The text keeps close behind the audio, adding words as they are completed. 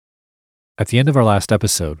At the end of our last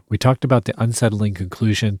episode, we talked about the unsettling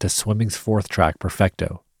conclusion to Swimming's fourth track,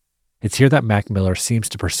 Perfecto. It's here that Mac Miller seems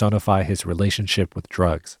to personify his relationship with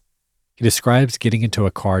drugs. He describes getting into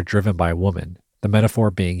a car driven by a woman, the metaphor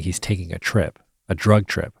being he's taking a trip, a drug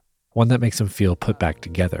trip, one that makes him feel put back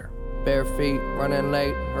together. Bare feet, running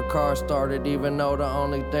late, her car started even though the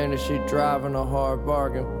only thing that she driving a hard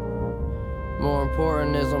bargain. More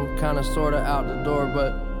important is I'm kinda sorta out the door,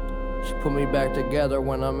 but she put me back together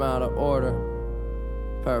when I'm out of order.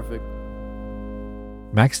 Perfect.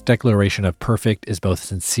 Mac's declaration of perfect is both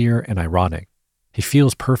sincere and ironic. He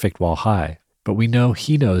feels perfect while high, but we know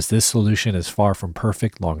he knows this solution is far from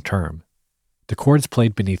perfect long term. The chords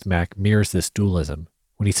played beneath Mac mirrors this dualism.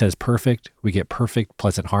 When he says perfect, we get perfect,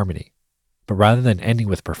 pleasant harmony. But rather than ending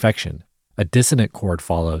with perfection, a dissonant chord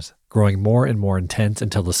follows, growing more and more intense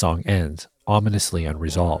until the song ends, ominously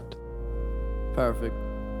unresolved. Perfect.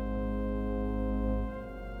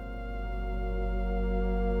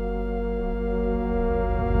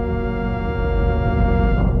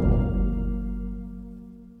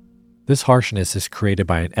 This harshness is created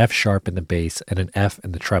by an F sharp in the bass and an F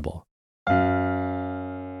in the treble.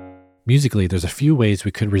 Musically, there's a few ways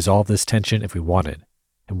we could resolve this tension if we wanted,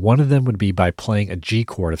 and one of them would be by playing a G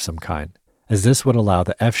chord of some kind, as this would allow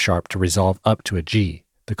the F sharp to resolve up to a G,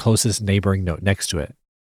 the closest neighboring note next to it.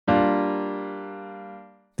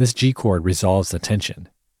 This G chord resolves the tension,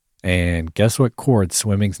 and guess what chord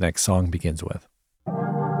Swimming's next song begins with?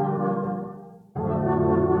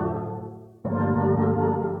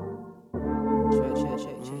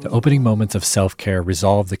 The opening moments of Self-Care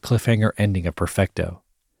resolve the cliffhanger ending of Perfecto.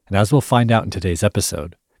 And as we'll find out in today's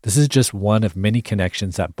episode, this is just one of many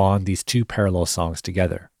connections that bond these two parallel songs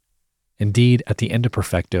together. Indeed, at the end of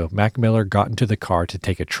Perfecto, Mac Miller got into the car to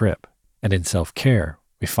take a trip, and in Self-Care,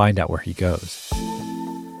 we find out where he goes.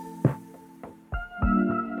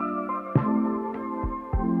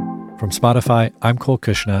 From Spotify, I'm Cole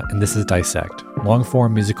Kushna, and this is Dissect,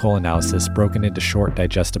 long-form musical analysis broken into short,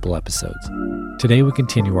 digestible episodes. Today we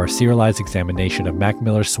continue our serialized examination of Mac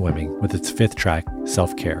Miller's Swimming with its fifth track,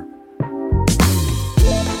 Self-Care.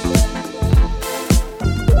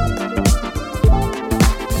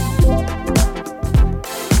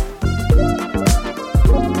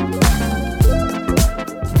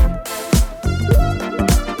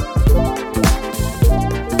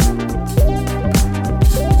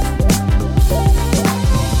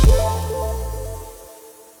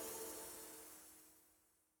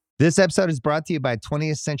 This episode is brought to you by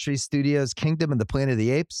 20th Century Studios' Kingdom of the Planet of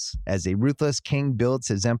the Apes. As a ruthless king builds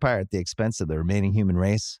his empire at the expense of the remaining human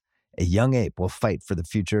race, a young ape will fight for the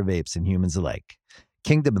future of apes and humans alike.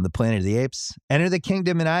 Kingdom of the Planet of the Apes. Enter the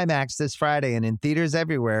kingdom in IMAX this Friday and in theaters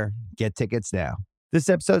everywhere. Get tickets now. This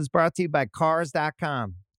episode is brought to you by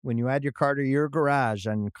Cars.com. When you add your car to your garage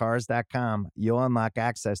on Cars.com, you'll unlock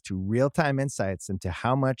access to real-time insights into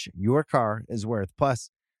how much your car is worth.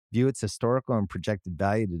 Plus, view its historical and projected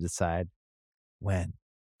value to decide when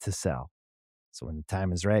to sell. So when the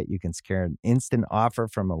time is right, you can secure an instant offer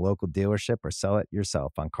from a local dealership or sell it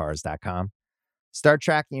yourself on Cars.com. Start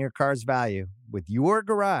tracking your car's value with your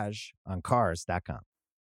garage on Cars.com.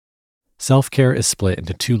 Self-Care is split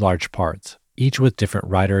into two large parts, each with different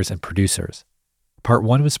writers and producers. Part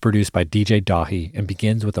 1 was produced by DJ Dahi and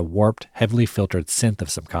begins with a warped, heavily filtered synth of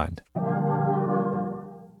some kind.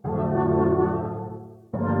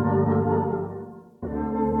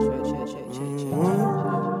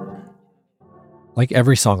 Like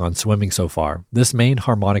every song on Swimming so far, this main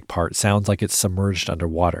harmonic part sounds like it's submerged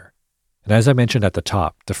underwater. And as I mentioned at the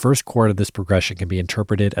top, the first chord of this progression can be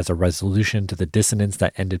interpreted as a resolution to the dissonance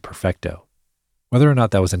that ended Perfecto. Whether or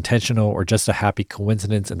not that was intentional or just a happy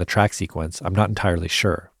coincidence in the track sequence, I'm not entirely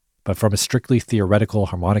sure. But from a strictly theoretical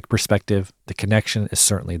harmonic perspective, the connection is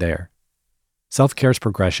certainly there. Self-Care's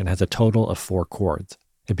progression has a total of 4 chords.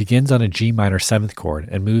 It begins on a G minor 7th chord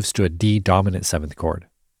and moves to a D dominant 7th chord,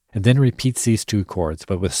 and then repeats these 2 chords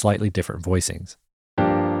but with slightly different voicings.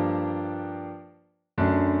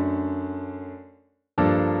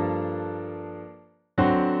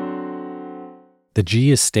 The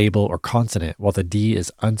G is stable or consonant while the D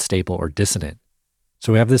is unstable or dissonant.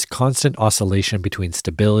 So we have this constant oscillation between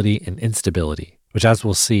stability and instability, which as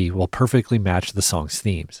we'll see will perfectly match the song's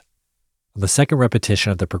themes. On the second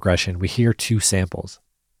repetition of the progression, we hear 2 samples.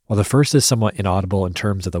 While the first is somewhat inaudible in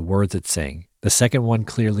terms of the words it's saying, the second one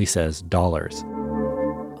clearly says dollars.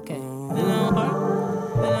 Okay.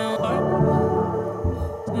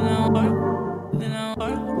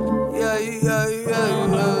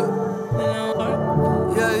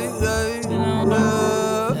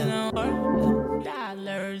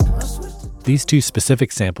 These two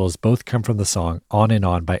specific samples both come from the song On and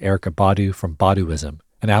On by Erykah Badu from Baduizm,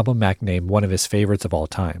 an album Mac named one of his favorites of all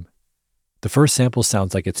time. The first sample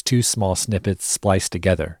sounds like it's two small snippets spliced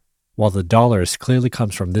together, while the dollars clearly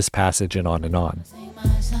comes from this passage in On and On.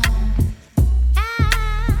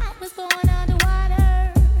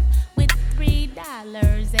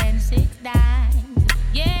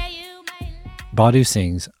 Badu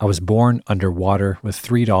sings, I was born underwater with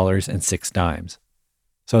 $3.06.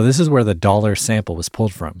 So this is where the dollar sample was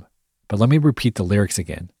pulled from. But let me repeat the lyrics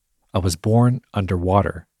again. I was born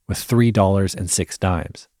underwater with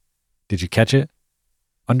 $3.06. Did you catch it?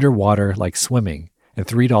 Underwater like swimming, and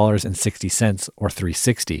 $3.60 or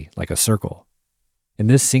 $3.60 like a circle. In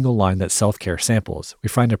this single line that Self-Care samples, we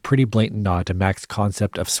find a pretty blatant nod to Mac's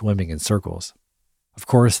concept of swimming in circles. Of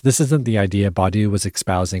course, this isn't the idea Badu was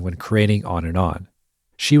espousing when creating On and On.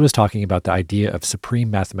 She was talking about the idea of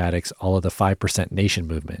supreme mathematics a la the 5% Nation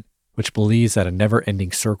movement, which believes that a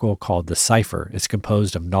never-ending circle called the cipher is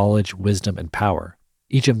composed of knowledge, wisdom, and power,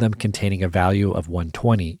 each of them containing a value of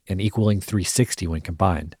 120 and equaling 360 when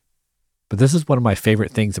combined. But this is one of my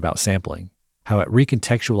favorite things about sampling, how it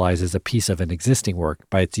recontextualizes a piece of an existing work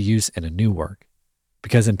by its use in a new work.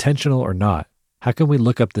 Because intentional or not, how can we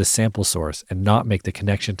look up this sample source and not make the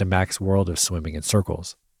connection to Mac's world of swimming in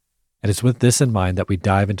circles? And it's with this in mind that we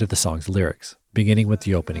dive into the song's lyrics, beginning with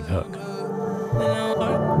the opening hook. I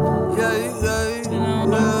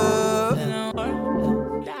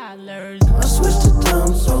switched to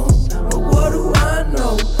time zone, but what do I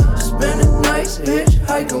know? Spending nights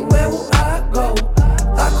hitchhiking, where will I go?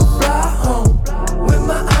 I could fly home with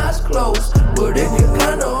my eyes closed, but it get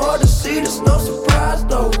kinda hard to see, there's no surprise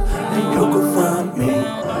though. And you can find me,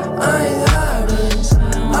 I ain't hiding,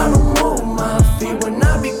 I don't move my feet when I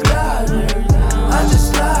be gliding, I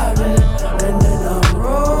just slide it, and then I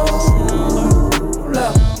roll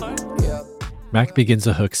up. Yeah. Mac begins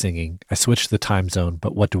the hook singing, I switched the time zone,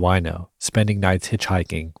 but what do I know? Spending nights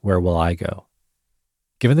hitchhiking, where will I go?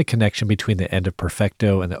 Given the connection between the end of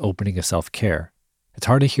Perfecto and the opening of Self-Care, it's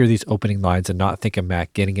hard to hear these opening lines and not think of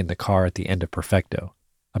Mac getting in the car at the end of Perfecto,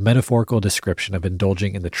 a metaphorical description of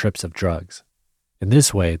indulging in the trips of drugs. In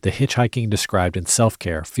this way, the hitchhiking described in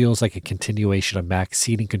Self-Care feels like a continuation of Mac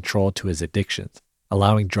ceding control to his addictions,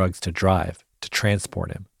 allowing drugs to drive, to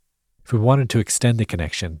transport him. If we wanted to extend the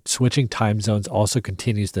connection, switching time zones also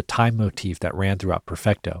continues the time motif that ran throughout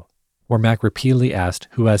Perfecto, where Mac repeatedly asked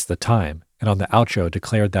who has the time, and on the outro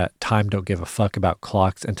declared that time don't give a fuck about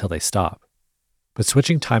clocks until they stop. But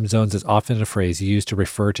switching time zones is often a phrase used to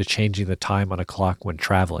refer to changing the time on a clock when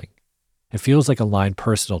traveling. It feels like a line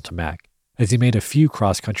personal to Mac, as he made a few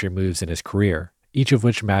cross-country moves in his career, each of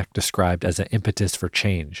which Mac described as an impetus for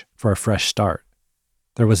change, for a fresh start.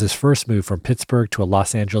 There was his first move from Pittsburgh to a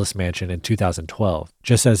Los Angeles mansion in 2012,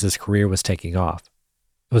 just as his career was taking off.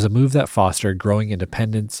 It was a move that fostered growing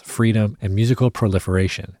independence, freedom, and musical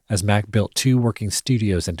proliferation, as Mac built 2 working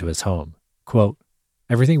studios into his home. Quote,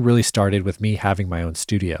 everything really started with me having my own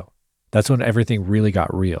studio. That's when everything really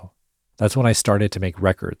got real. That's when I started to make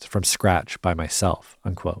records from scratch by myself,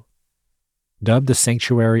 unquote. Dubbed the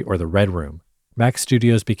Sanctuary or the Red Room, Mac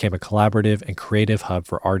Studios became a collaborative and creative hub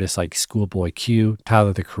for artists like Schoolboy Q,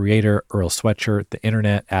 Tyler the Creator, Earl Sweatshirt, The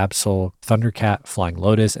Internet, Ab-Soul, Thundercat, Flying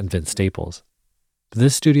Lotus, and Vince Staples. But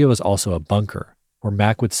this studio was also a bunker, where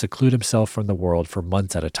Mac would seclude himself from the world for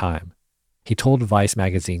months at a time. He told Vice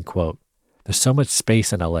magazine, quote, there's so much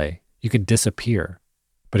space in LA, you can disappear.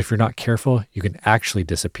 But if you're not careful, you can actually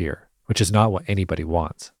disappear, which is not what anybody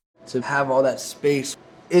wants. To have all that space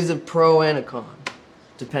is a pro and a con,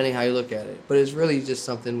 depending how you look at it. But it's really just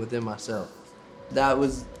something within myself. That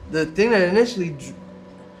was the thing that initially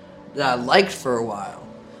that I liked for a while.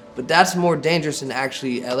 But that's more dangerous than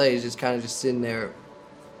actually LA, is just kind of just sitting there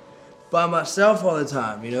by myself all the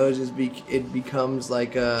time. You know, it becomes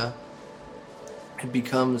like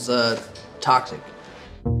toxic.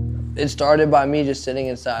 It started by me just sitting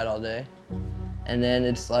inside all day. And then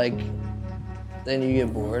it's like, then you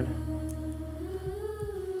get bored.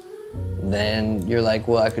 Then you're like,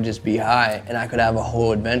 well, I could just be high and I could have a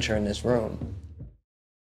whole adventure in this room.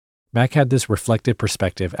 Mac had this reflective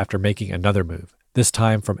perspective after making another move, this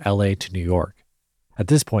time from LA to New York. At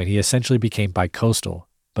this point, he essentially became bi-coastal,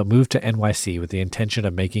 but moved to NYC with the intention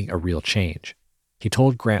of making a real change. He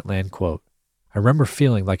told Grantland, quote, I remember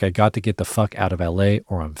feeling like I got to get the fuck out of LA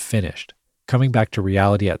or I'm finished. Coming back to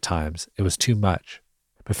reality at times, it was too much.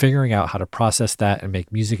 But figuring out how to process that and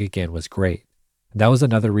make music again was great. And that was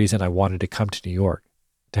another reason I wanted to come to New York,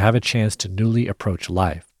 to have a chance to newly approach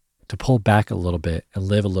life, to pull back a little bit and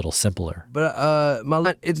live a little simpler. But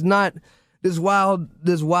it's not this wild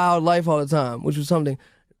life all the time, which was something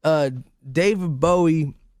David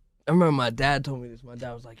Bowie, I remember my dad told me this. My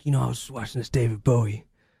dad was like, I was watching this David Bowie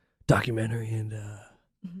documentary, and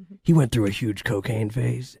he went through a huge cocaine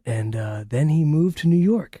phase, and then he moved to New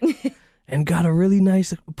York and got a really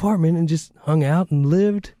nice apartment and just hung out and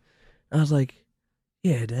lived. I was like,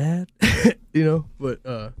 yeah, Dad. But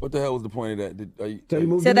what the hell was the point of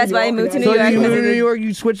that? So that's why he moved to New York. So you moved to New York,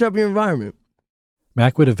 you switch up your environment.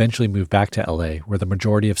 Mac would eventually move back to LA, where the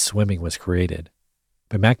majority of swimming was created.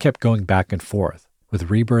 But Mac kept going back and forth, with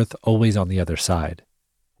rebirth always on the other side.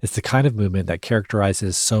 It's the kind of movement that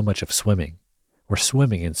characterizes so much of swimming. We're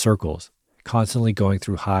swimming in circles, constantly going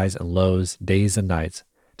through highs and lows, days and nights,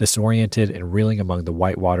 disoriented and reeling among the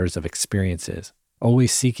white waters of experiences,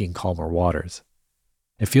 always seeking calmer waters.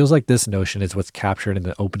 It feels like this notion is what's captured in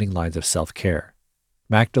the opening lines of Self-Care.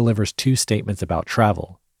 Mac delivers 2 statements about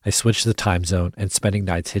travel. I switch the time zone and spending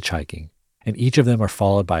nights hitchhiking, and each of them are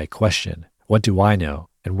followed by a question: what do I know,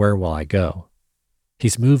 and where will I go?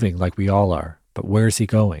 He's moving like we all are, but where is he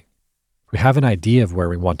going? We have an idea of where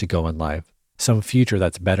we want to go in life, some future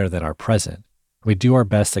that's better than our present. We do our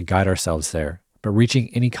best to guide ourselves there, but reaching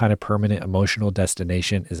any kind of permanent emotional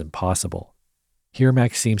destination is impossible. Here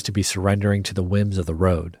Mac seems to be surrendering to the whims of the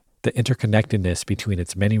road, the interconnectedness between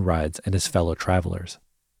its many rides and his fellow travelers.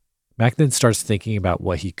 Mac then starts thinking about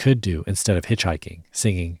what he could do instead of hitchhiking,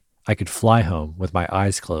 singing, I could fly home with my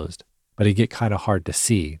eyes closed, but it'd get kind of hard to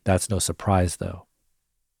see. That's no surprise though.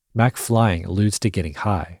 Mac flying alludes to getting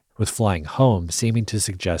high, with flying home seeming to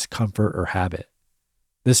suggest comfort or habit.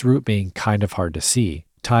 This route being kind of hard to see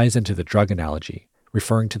ties into the drug analogy,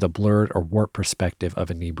 referring to the blurred or warped perspective of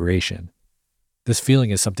inebriation. This feeling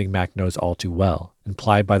is something Mac knows all too well,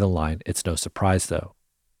 implied by the line, it's no surprise though.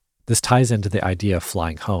 This ties into the idea of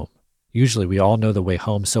flying home. Usually we all know the way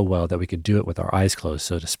home so well that we could do it with our eyes closed,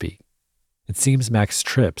 so to speak. It seems Mac's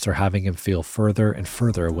trips are having him feel further and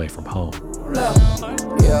further away from home.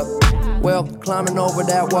 Yeah, well, climbing over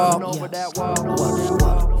that wall.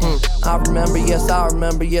 I remember, yes, I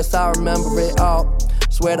remember it all.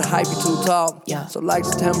 Swear the hype is too tall. So like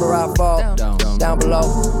September, I fall down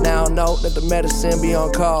below. Now I know that the medicine be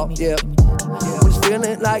on call. Yeah, was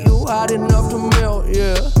feeling like you hot enough to melt.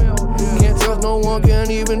 Yeah, can't trust no one,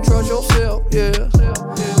 can't even trust yourself. Yeah,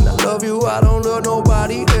 and I love you, I don't love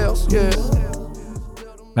nobody else. Yeah.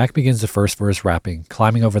 Mac begins the first verse rapping,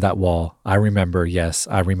 climbing over that wall. I remember, yes,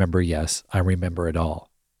 I remember it all.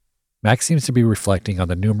 Mac seems to be reflecting on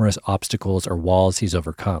the numerous obstacles or walls he's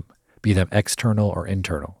overcome, be them external or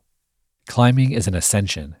internal. Climbing is an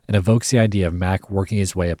ascension and evokes the idea of Mac working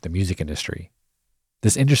his way up the music industry.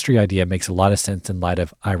 This industry idea makes a lot of sense in light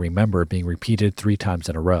of I Remember being repeated 3 times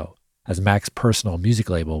in a row, as Mac's personal music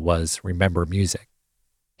label was Remember Music.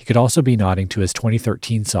 He could also be nodding to his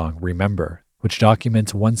 2013 song Remember, which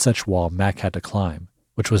documents one such wall Mac had to climb,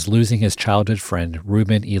 which was losing his childhood friend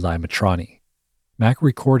Ruben Eli Matrani. Mac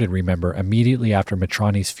recorded Remember immediately after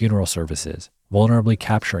Matrani's funeral services, vulnerably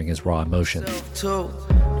capturing his raw emotions.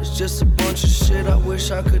 It's just a bunch of shit I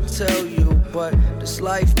wish I could tell you, but this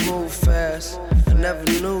life moves fast. I never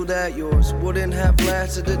knew that yours wouldn't have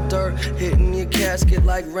lasted. The dirt hitting your casket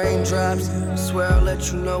like raindrops. I swear I'll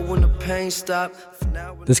let you know when the pain stops.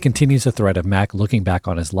 This continues the thread of Mac looking back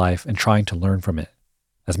on his life and trying to learn from it.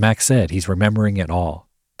 As Mac said, he's remembering it all,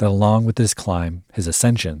 that along with his climb, his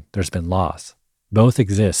ascension, there's been loss. Both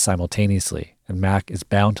exist simultaneously, and Mac is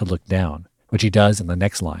bound to look down, which he does in the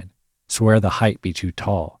next line. Swear the height be too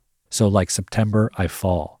tall, so like September I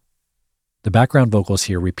fall. The background vocals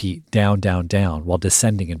here repeat down, down, down while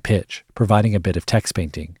descending in pitch, providing a bit of text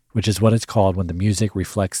painting, which is what it's called when the music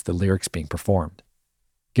reflects the lyrics being performed.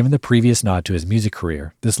 Given the previous nod to his music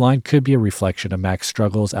career, this line could be a reflection of Mac's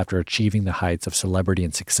struggles after achieving the heights of celebrity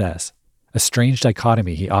and success, a strange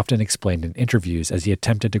dichotomy he often explained in interviews as he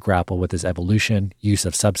attempted to grapple with his evolution, use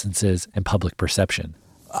of substances, and public perception.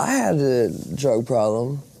 I had a drug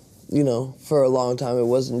problem, for a long time. It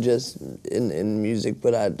wasn't just in music,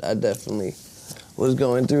 but I definitely was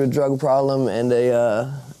going through a drug problem, and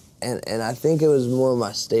I think it was more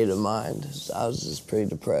my state of mind. I was just pretty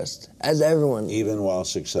depressed, as everyone. Even while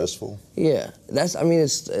successful? Yeah, I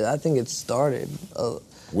think it started.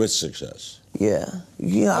 With success? Yeah.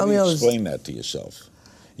 How do you explain that to yourself?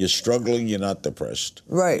 You're struggling, you're not depressed.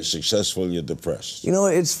 Right. You're successful, you're depressed.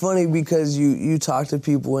 It's funny because you talk to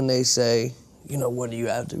people and they say, what do you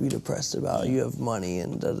have to be depressed about? You have money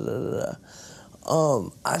and da-da-da-da.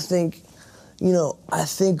 I think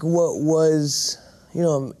what was,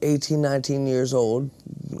 I'm 18, 19 years old,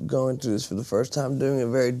 going through this for the first time, doing it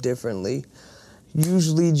very differently.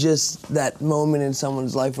 Usually just that moment in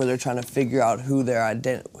someone's life where they're trying to figure out who they are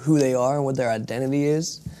and what their identity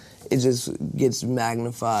is, it just gets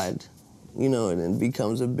magnified you know, and it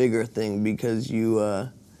becomes a bigger thing because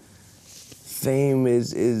fame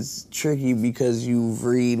is tricky because you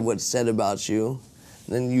read what's said about you,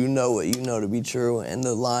 then you know what you know to be true, and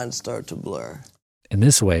the lines start to blur. In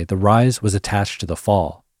this way, the rise was attached to the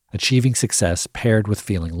fall, achieving success paired with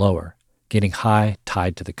feeling lower, getting high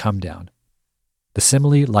tied to the come down. The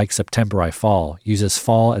simile "like September I fall" uses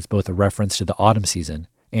fall as both a reference to the autumn season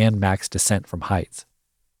and Mac's descent from heights.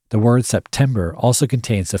 The word September also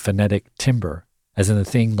contains the phonetic timber, as in the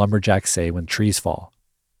thing lumberjacks say when trees fall.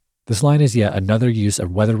 This line is yet another use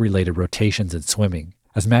of weather-related rotations in swimming,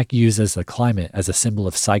 as Mac uses the climate as a symbol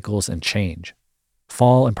of cycles and change.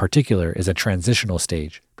 Fall, in particular, is a transitional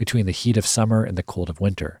stage between the heat of summer and the cold of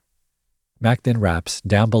winter. Mac then raps,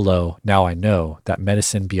 "Down below, now I know, that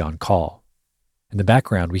medicine be on call." In the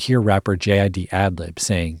background, we hear rapper J.I.D. ad-lib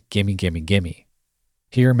saying, "Gimme, gimme, gimme."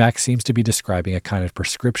 Here, Mac seems to be describing a kind of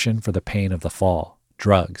prescription for the pain of the fall,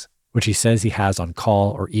 drugs, which he says he has on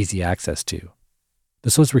call or easy access to.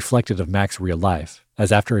 This was reflected of Mac's real life,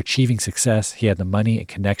 as after achieving success, he had the money and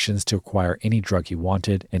connections to acquire any drug he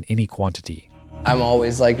wanted in any quantity. I'm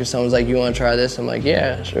always like, if someone's like, "You want to try this?" I'm like,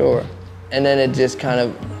 "Yeah, sure." And then it just kind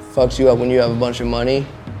of fucks you up when you have a bunch of money,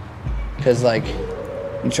 because like,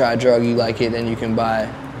 you try a drug, you like it, then you can buy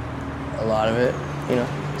a lot of it, you know?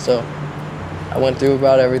 So I went through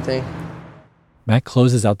about everything. Mac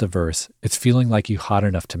closes out the verse, "It's feeling like you hot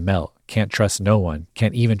enough to melt, can't trust no one,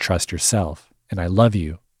 can't even trust yourself, and I love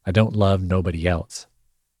you, I don't love nobody else."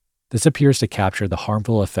 This appears to capture the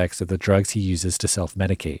harmful effects of the drugs he uses to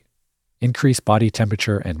self-medicate. Increased body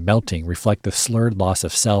temperature and melting reflect the slurred loss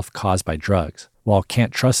of self caused by drugs, while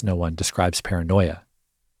 "can't trust no one" describes paranoia.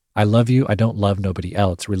 "I love you, I don't love nobody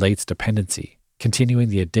else" relates dependency, continuing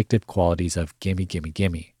the addictive qualities of "gimme, gimme,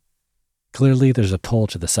 gimme." Clearly, there's a toll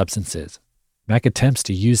to the substances. Mac attempts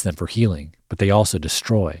to use them for healing, but they also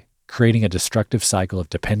destroy, creating a destructive cycle of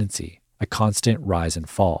dependency, a constant rise and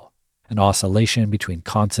fall, an oscillation between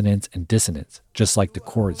consonance and dissonance, just like the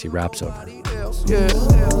chords he raps over. Yeah.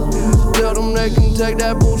 Tell them they can take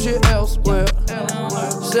that bullshit elsewhere.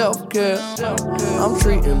 Self-care, I'm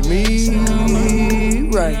treating me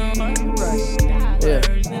right. Yeah.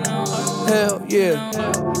 Hell yeah.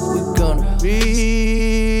 We gonna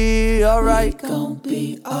be alright.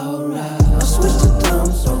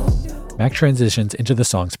 Mac transitions into the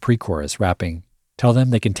song's pre-chorus, rapping, "Tell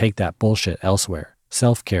them they can take that bullshit elsewhere.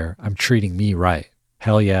 Self-care, I'm treating me right.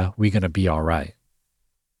 Hell yeah, we gonna be alright."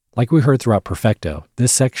 Like we heard throughout Perfecto,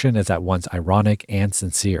 this section is at once ironic and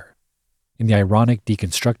sincere. In the ironic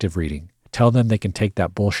deconstructive reading, "Tell them they can take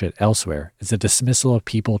that bullshit elsewhere" is a dismissal of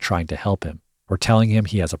people trying to help him, or telling him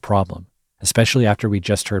he has a problem, especially after we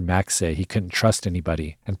just heard Mac say he couldn't trust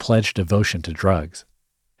anybody and pledge devotion to drugs.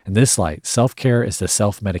 In this light, self-care is the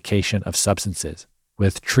self-medication of substances,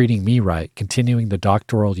 with "treating me right" continuing the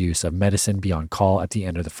doctoral use of "medicine be on call" at the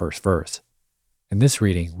end of the first verse. In this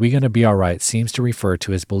reading, "we gonna be alright" seems to refer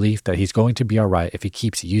to his belief that he's going to be alright if he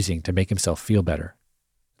keeps using to make himself feel better.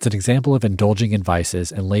 It's an example of indulging in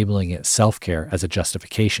vices and labeling it self-care as a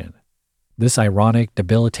justification. This ironic,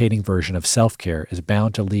 debilitating version of self-care is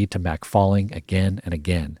bound to lead to Mac falling again and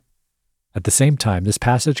again. At the same time, this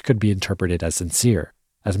passage could be interpreted as sincere,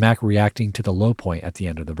 as Mac reacting to the low point at the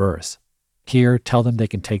end of the verse. Here, "Tell them they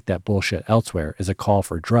can take that bullshit elsewhere" is a call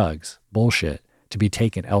for drugs, bullshit, to be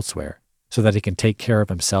taken elsewhere, so that he can take care of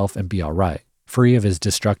himself and be alright, free of his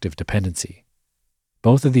destructive dependency.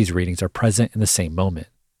 Both of these readings are present in the same moment.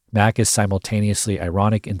 Mac is simultaneously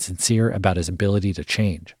ironic and sincere about his ability to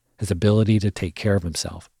change, his ability to take care of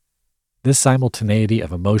himself. This simultaneity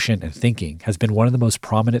of emotion and thinking has been one of the most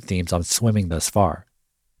prominent themes on swimming thus far.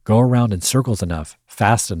 Go around in circles enough,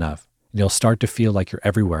 fast enough, and you'll start to feel like you're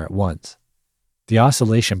everywhere at once. The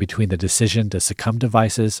oscillation between the decision to succumb to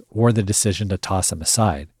vices or the decision to toss them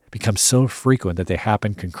aside becomes so frequent that they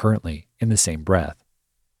happen concurrently, in the same breath.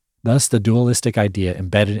 Thus, the dualistic idea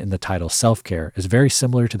embedded in the title Self-Care is very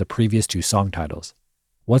similar to the previous two song titles.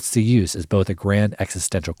 What's the use is both a grand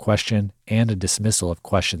existential question and a dismissal of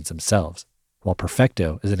questions themselves, while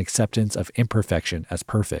Perfecto is an acceptance of imperfection as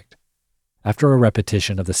perfect. After a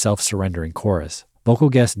repetition of the self-surrendering chorus, vocal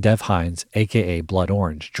guest Dev Hynes, aka Blood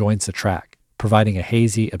Orange, joins the track, providing a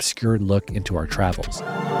hazy, obscured look into our travels.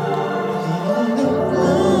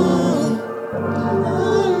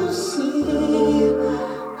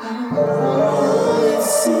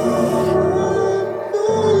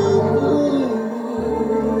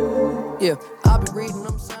 Yeah, I'll be reading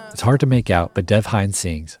them signs. It's hard to make out, but Dev Hynes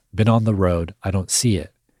sings, "Been on the road, I don't see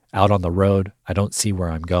it. Out on the road, I don't see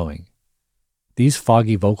where I'm going." These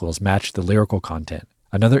foggy vocals match the lyrical content,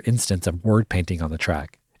 another instance of word painting on the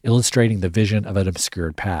track, illustrating the vision of an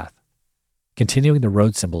obscured path. Continuing the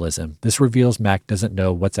road symbolism, this reveals Mac doesn't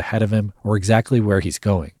know what's ahead of him or exactly where he's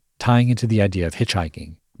going, tying into the idea of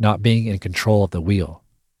hitchhiking, not being in control of the wheel.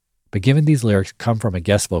 But given these lyrics come from a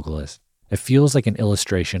guest vocalist, it feels like an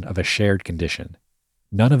illustration of a shared condition.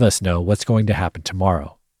 None of us know what's going to happen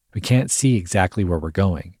tomorrow. We can't see exactly where we're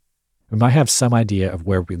going. We might have some idea of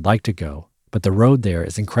where we'd like to go, but the road there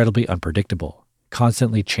is incredibly unpredictable,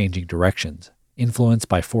 constantly changing directions, influenced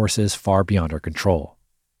by forces far beyond our control.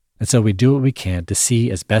 And so we do what we can to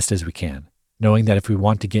see as best as we can, knowing that if we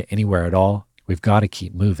want to get anywhere at all, we've got to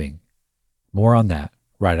keep moving. More on that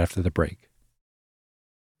right after the break.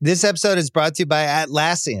 This episode is brought to you by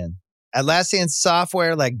Atlassian. Atlassian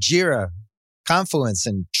software like Jira, Confluence,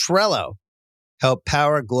 and Trello help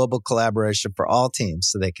power global collaboration for all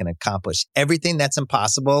teams so they can accomplish everything that's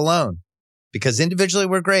impossible alone. Because individually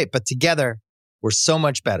we're great, but together we're so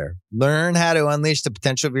much better. Learn how to unleash the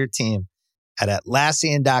potential of your team at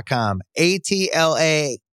Atlassian.com.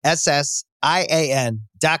 Atlassian.com.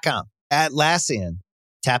 Atlassian.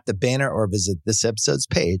 Tap the banner or visit this episode's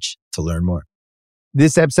page to learn more.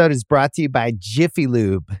 This episode is brought to you by Jiffy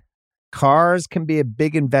Lube. Cars can be a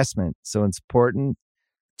big investment, so it's important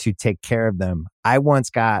to take care of them. I once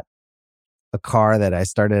got a car that I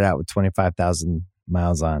started out with 25,000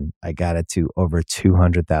 miles on. I got it to over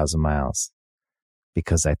 200,000 miles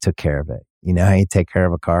because I took care of it. You know how you take care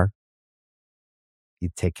of a car? You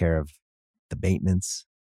take care of the maintenance,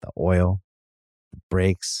 the oil, the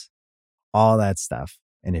brakes, all that stuff.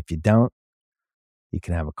 And if you don't, you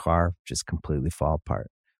can have a car just completely fall apart.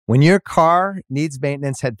 When your car needs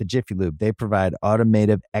maintenance, head to Jiffy Lube. They provide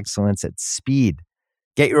automotive excellence at speed.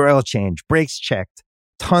 Get your oil change, brakes checked,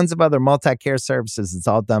 tons of other multi-care services. It's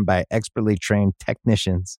all done by expertly trained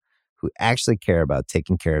technicians who actually care about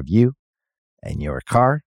taking care of you and your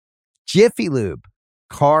car. Jiffy Lube,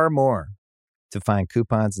 car more. To find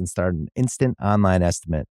coupons and start an instant online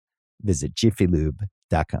estimate, visit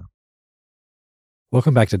jiffylube.com.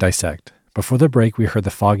 Welcome back to Dissect. Before the break, we heard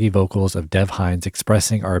the foggy vocals of Dev Hynes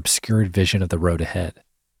expressing our obscured vision of the road ahead.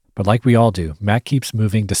 But like we all do, Mac keeps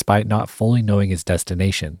moving despite not fully knowing his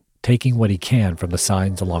destination, taking what he can from the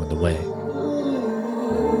signs along the way.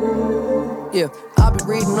 Yeah, I've been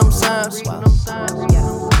reading them signs.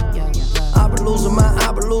 I've been losing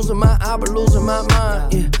my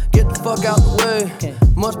mind. Yeah, get the fuck out the way.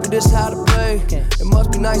 Must be this how to play. It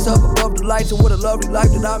must be nice up above the lights and what a lovely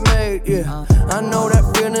life that I made. Yeah, I know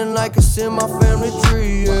that feeling like it's in my family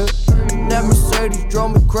tree. Yeah, that Mercedes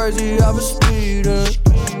drove me crazy. I was speeding.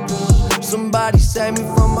 Somebody save me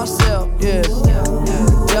from myself. Yeah,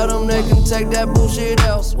 tell them they can take that bullshit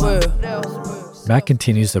elsewhere. Mac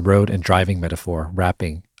continues the road and driving metaphor,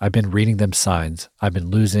 rapping, "I've been reading them signs. I've been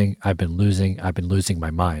losing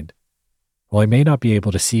my mind." While he may not be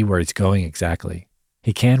able to see where he's going exactly,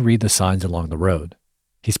 he can read the signs along the road.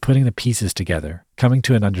 He's putting the pieces together, coming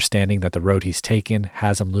to an understanding that the road he's taken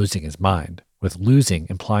has him losing his mind, with losing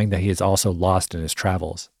implying that he is also lost in his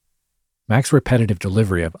travels. Mac's repetitive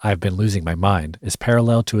delivery of "I've been losing my mind" is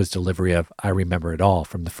parallel to his delivery of "I remember it all"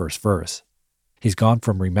 from the first verse. He's gone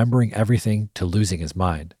from remembering everything to losing his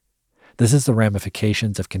mind. This is the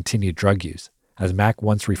ramifications of continued drug use, as Mac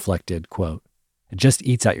once reflected, quote, "It just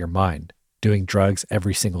eats at your mind, doing drugs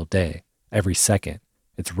every single day, every second.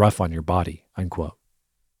 It's rough on your body," unquote.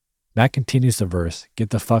 Mac continues the verse, "Get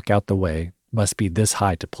the fuck out the way, must be this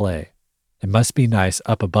high to play. It must be nice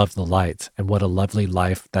up above the lights, and what a lovely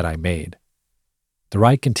life that I made." The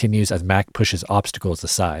ride continues as Mac pushes obstacles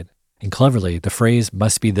aside. And cleverly, the phrase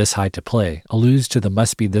 "must be this high to play" alludes to the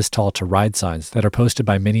 "must be this tall to ride" signs that are posted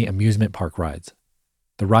by many amusement park rides.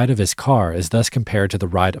 The ride of his car is thus compared to the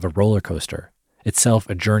ride of a roller coaster, itself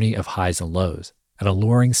a journey of highs and lows, an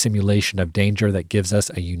alluring simulation of danger that gives us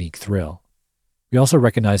a unique thrill. We also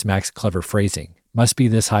recognize Mac's clever phrasing, "must be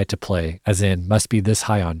this high to play," as in must be this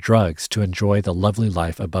high on drugs to enjoy the lovely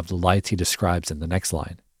life above the lights he describes in the next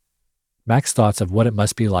line. Mac's thoughts of what it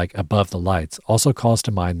must be like above the lights also calls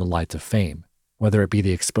to mind the lights of fame, whether it be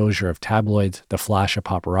the exposure of tabloids, the flash of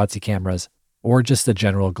paparazzi cameras, or just the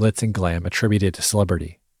general glitz and glam attributed to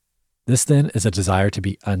celebrity. This then is a desire to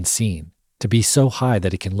be unseen, to be so high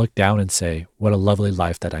that he can look down and say, "What a lovely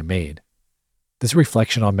life that I made." This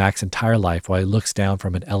reflection on Mac's entire life while he looks down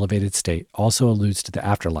from an elevated state also alludes to the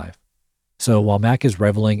afterlife. So while Mac is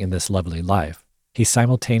reveling in this lovely life, he's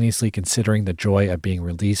simultaneously considering the joy of being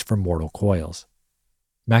released from mortal coils.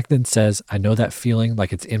 Mac then says, "I know that feeling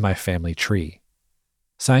like it's in my family tree."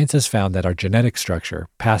 Science has found that our genetic structure,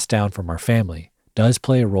 passed down from our family, does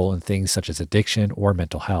play a role in things such as addiction or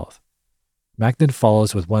mental health. Mac then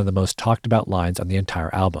follows with one of the most talked about lines on the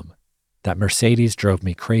entire album. "That Mercedes drove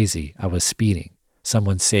me crazy, I was speeding.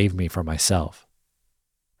 someone saved me from myself.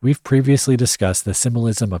 We've previously discussed the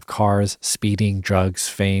symbolism of cars, speeding, drugs,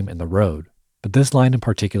 fame, and the road, but this line in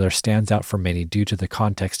particular stands out for many due to the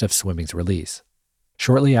context of Swimming's release.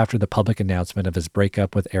 Shortly after the public announcement of his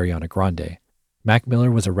breakup with Ariana Grande, Mac Miller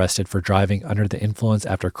was arrested for driving under the influence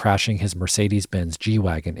after crashing his Mercedes-Benz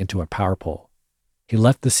G-Wagon into a power pole. He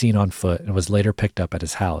left the scene on foot and was later picked up at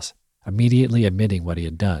his house, immediately admitting what he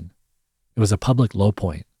had done. It was a public low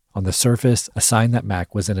point, on the surface a sign that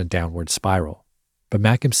Mac was in a downward spiral. But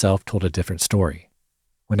Mac himself told a different story.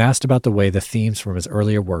 When asked about the way the themes from his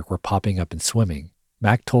earlier work were popping up in Swimming,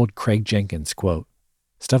 Mac told Craig Jenkins, quote,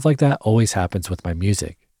 "Stuff like that always happens with my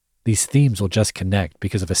music. These themes will just connect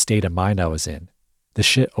because of a state of mind I was in. The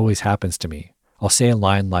shit always happens to me. I'll say a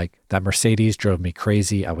line like, 'That Mercedes drove me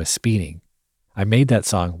crazy, I was speeding.' I made that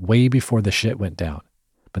song way before the shit went down,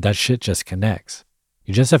 but that shit just connects.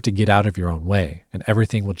 You just have to get out of your own way, and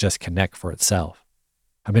everything will just connect for itself.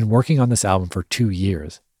 I've been working on this album for 2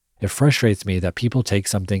 years. It frustrates me that people take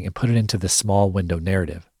something and put it into this small window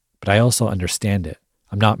narrative, but I also understand it.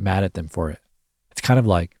 I'm not mad at them for it. It's kind of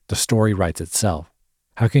like the story writes itself.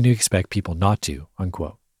 How can you expect people not to?"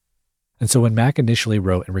 Unquote. And so when Mac initially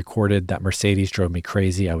wrote and recorded "That Mercedes drove me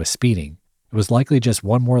crazy, I was speeding," it was likely just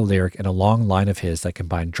one more lyric in a long line of his that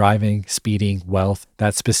combined driving, speeding, wealth,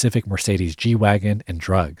 that specific Mercedes G-Wagon, and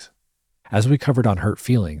drugs. As we covered on Hurt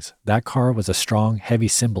Feelings, that car was a strong, heavy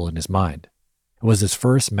symbol in his mind. It was his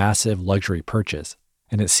first massive luxury purchase,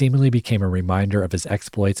 and it seemingly became a reminder of his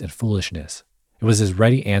exploits and foolishness. It was his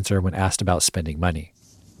ready answer when asked about spending money.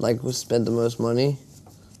 Like, who spent the most money?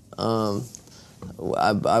 I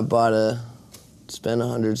spent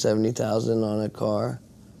 $170,000 on a car.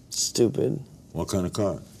 Stupid. What kind of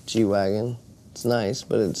car? G-Wagon. It's nice,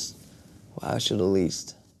 but I should have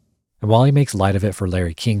leased. And while he makes light of it for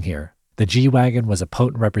Larry King here, the G-Wagon was a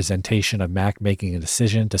potent representation of Mac making a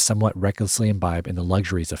decision to somewhat recklessly imbibe in the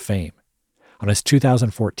luxuries of fame. On his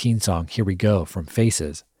 2014 song Here We Go from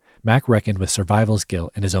Faces, Mac reckoned with survival's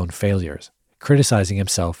guilt and his own failures, criticizing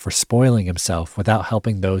himself for spoiling himself without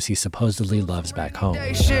helping those he supposedly loves back home.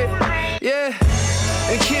 Yeah,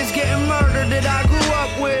 and kids getting murdered that I grew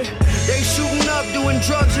up with. They shooting up, doing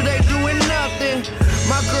drugs, or they doing nothing.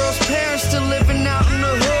 My girl's parents still living out in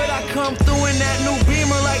the hood. I come through in that new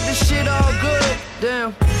Beamer like this shit all good.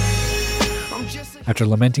 Damn. After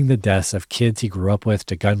lamenting the deaths of kids he grew up with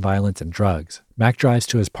to gun violence and drugs, Mac drives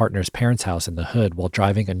to his partner's parents' house in the hood while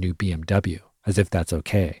driving a new BMW, as if that's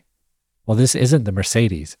okay. While this isn't the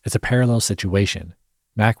Mercedes, it's a parallel situation.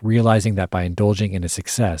 Mac realizing that by indulging in his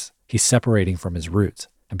success, he's separating from his roots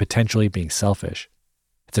and potentially being selfish.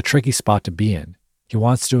 It's a tricky spot to be in. He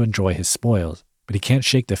wants to enjoy his spoils, but he can't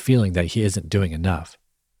shake the feeling that he isn't doing enough.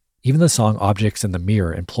 Even the song Objects in the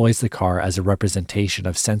Mirror employs the car as a representation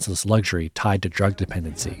of senseless luxury tied to drug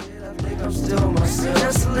dependency.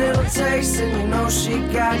 Just a little taste and you know she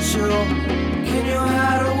got you. Can you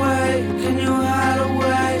hide away? Can you hide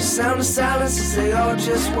away? Sound of silence as they all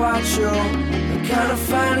just watch you. I kinda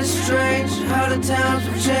find it strange how the times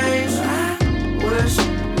have changed. I wish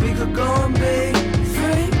we could go and be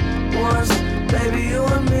free once, baby, you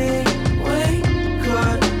and me. We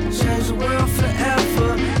could change the world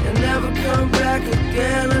forever and never come back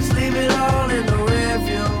again. Let's leave it all in the rear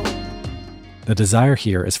view. The desire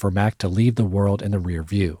here is for Mac to leave the world in the rear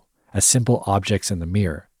view, as simple objects in the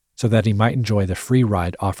mirror, so that he might enjoy the free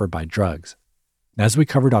ride offered by drugs. And as we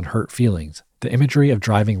covered on Hurt Feelings, the imagery of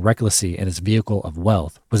driving recklessly in his vehicle of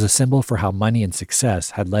wealth was a symbol for how money and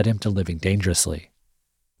success had led him to living dangerously.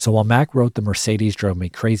 So while Mac wrote the Mercedes drove me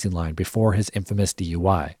crazy line before his infamous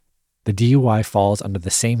DUI, the DUI falls under the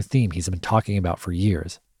same theme he's been talking about for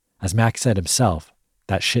years. As Mac said himself,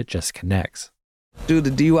 that shit just connects. Dude,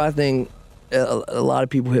 the DUI thing, a lot of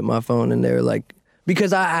people hit my phone and they're like,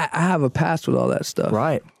 because I have a past with all that stuff.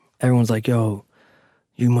 Right. Everyone's like, yo,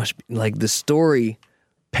 you must be, like, the story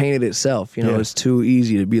painted itself, you know. It's too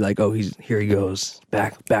easy to be like, oh, here he goes,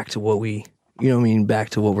 back to what we, you know what I mean, back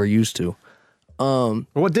to what we're used to.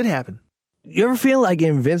 What did happen? You ever feel like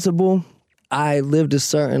invincible? I lived a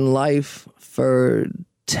certain life for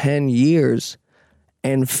 10 years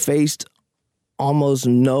and faced almost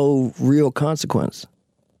no real consequence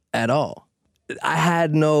at all. I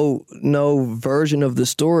had no version of the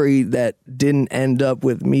story that didn't end up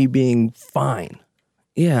with me being fine.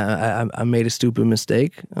 Yeah, I made a stupid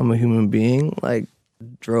mistake. I'm a human being. Like,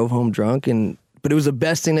 drove home drunk, but it was the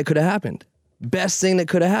best thing that could have happened. Best thing that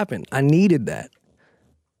could have happened. I needed that.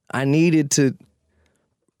 I needed to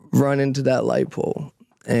run into that light pole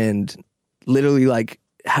and literally, like,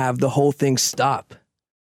 have the whole thing stop.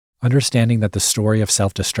 Understanding that the story of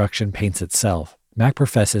self-destruction paints itself, Mac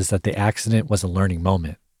professes that the accident was a learning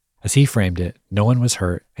moment. As he framed it, no one was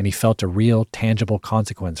hurt, and he felt a real, tangible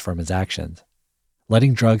consequence from his actions.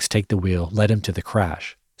 Letting drugs take the wheel led him to the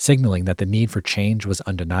crash, signaling that the need for change was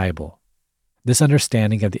undeniable. This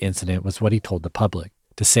understanding of the incident was what he told the public,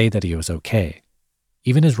 to say that he was okay.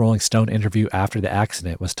 Even his Rolling Stone interview after the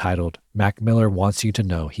accident was titled, "Mac Miller Wants You to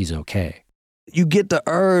Know He's Okay." You get the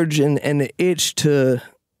urge and the itch to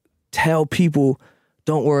tell people,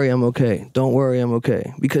 don't worry, I'm okay. Don't worry, I'm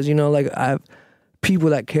okay. Because, I have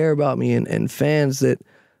people that care about me and fans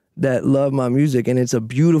that love my music, and it's a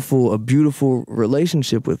beautiful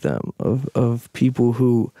relationship with them of people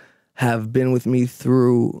who have been with me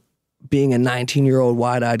through being a 19-year-old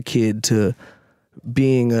wide-eyed kid to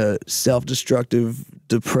being a self-destructive,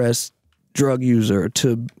 depressed drug user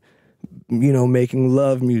to, making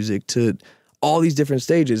love music, to all these different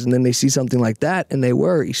stages. And then they see something like that and they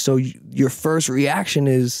worry. So your first reaction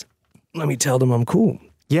is, let me tell them I'm cool.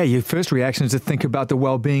 Yeah, your first reaction is to think about the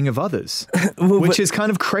well-being of others, which is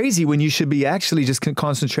kind of crazy when you should be actually just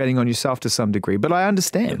concentrating on yourself to some degree. But I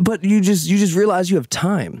understand. But you just realize you have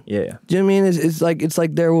time. Yeah. Do you know what I mean? It's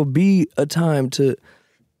like there will be a time to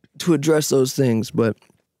address those things, but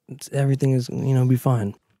everything is, be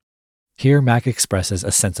fine. Here, Mac expresses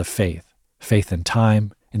a sense of faith in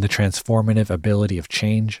time, in the transformative ability of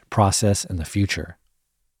change, process, and the future.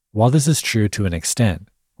 While this is true to an extent,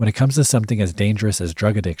 when it comes to something as dangerous as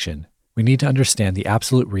drug addiction, we need to understand the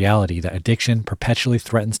absolute reality that addiction perpetually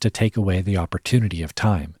threatens to take away the opportunity of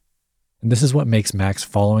time. And this is what makes Mac's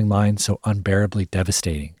following line so unbearably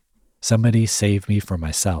devastating. Somebody save me from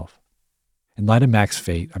myself. In light of Mac's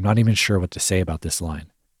fate, I'm not even sure what to say about this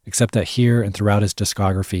line, except that here and throughout his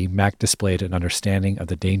discography, Mac displayed an understanding of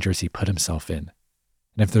the dangers he put himself in.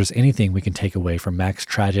 And if there's anything we can take away from Mac's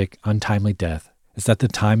tragic, untimely death, it's that the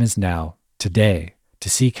time is now, today, to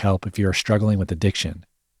seek help if you are struggling with addiction.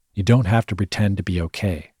 You don't have to pretend to be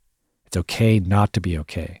okay. It's okay not to be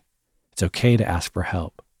okay. It's okay to ask for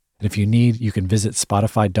help. And if you need, you can visit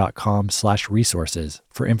spotify.com/resources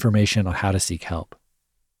for information on how to seek help.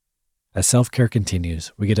 As Self-Care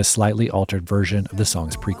continues, we get a slightly altered version of the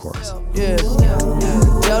song's pre-chorus. Yeah.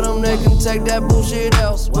 Tell them they can take that bullshit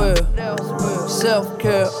elsewhere.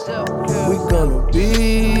 Self-care. We gonna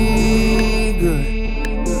be good.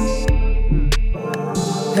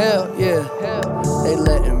 Hell yeah. They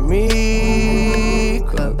letting me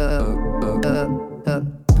go.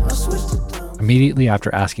 Immediately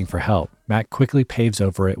after asking for help, Mac quickly paves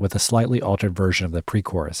over it with a slightly altered version of the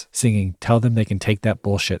pre-chorus, singing, "Tell them they can take that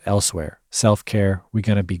bullshit elsewhere. Self-care, we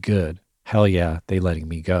gonna be good. Hell yeah, they letting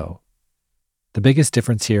me go." The biggest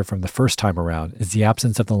difference here from the first time around is the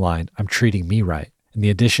absence of the line, "I'm treating me right," and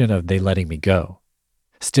the addition of "they letting me go."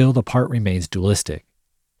 Still, the part remains dualistic.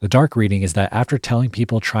 The dark reading is that after telling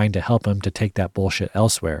people trying to help him to take that bullshit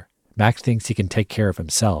elsewhere, Mac thinks he can take care of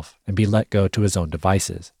himself and be let go to his own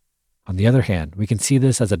devices. On the other hand, we can see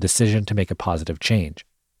this as a decision to make a positive change.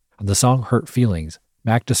 On the song Hurt Feelings,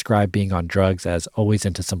 Mac described being on drugs as always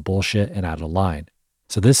into some bullshit and out of line.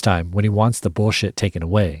 So this time, when he wants the bullshit taken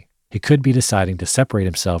away, he could be deciding to separate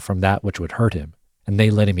himself from that which would hurt him, and "they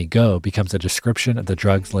letting me go" becomes a description of the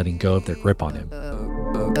drugs letting go of their grip on him. I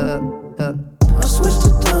switched to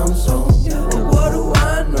time zone, but what do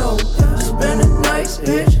I know? Spending nights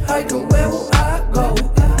hitchhiking, where will I go?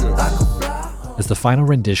 I could fly. As the final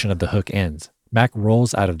rendition of the hook ends, Mac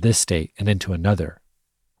rolls out of this state and into another.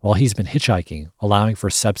 While he's been hitchhiking, allowing for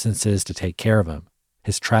substances to take care of him,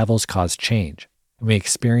 his travels cause change, and we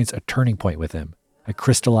experience a turning point with him, a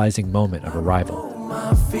crystallizing moment of arrival.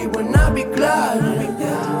 My feet when I be gliding,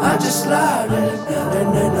 I just slide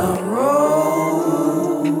and then I roll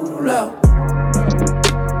out.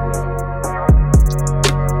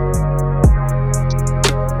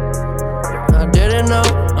 I didn't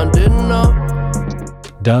know.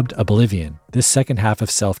 Dubbed Oblivion, this second half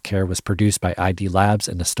of Self-Care was produced by ID Labs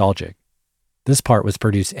and Nostalgic. This part was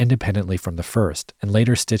produced independently from the first and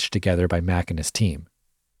later stitched together by Mac and his team.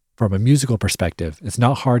 From a musical perspective, it's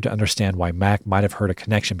not hard to understand why Mac might have heard a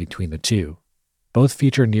connection between the two. Both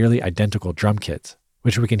feature nearly identical drum kits,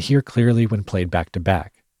 which we can hear clearly when played back to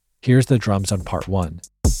back. Here's the drums on part 1.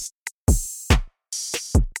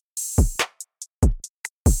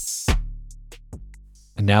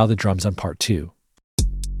 And now the drums on part 2.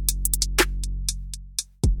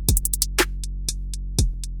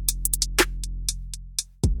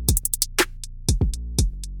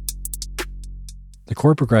 The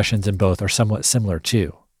chord progressions in both are somewhat similar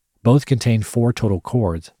too. Both contain 4 total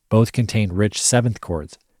chords, both contain rich 7th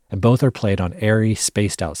chords, and both are played on airy,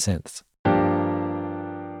 spaced-out synths.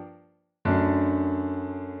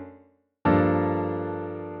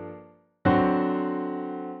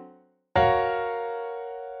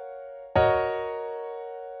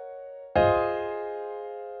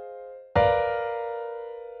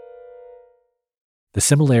 The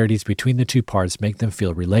similarities between the two parts make them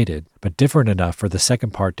feel related, but different enough for the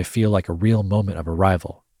second part to feel like a real moment of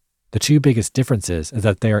arrival. The two biggest differences is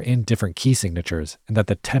that they are in different key signatures, and that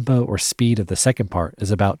the tempo or speed of the second part is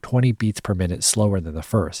about 20 beats per minute slower than the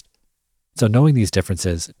first. So knowing these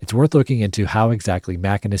differences, it's worth looking into how exactly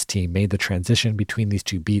Mac and his team made the transition between these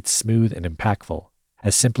two beats smooth and impactful,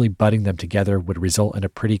 as simply butting them together would result in a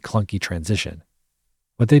pretty clunky transition.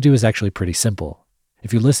 What they do is actually pretty simple.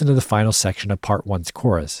 If you listen to the final section of part 1's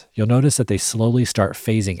chorus, you'll notice that they slowly start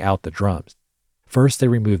phasing out the drums. First, they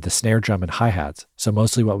remove the snare drum and hi-hats, so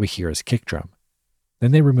mostly what we hear is kick drum.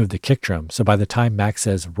 Then they remove the kick drum, so by the time Mac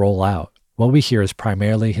says roll out, what we hear is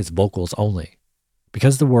primarily his vocals only.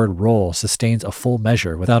 Because the word roll sustains a full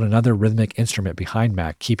measure without another rhythmic instrument behind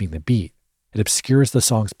Mac keeping the beat, it obscures the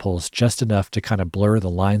song's pulse just enough to kind of blur the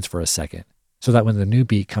lines for a second, so that when the new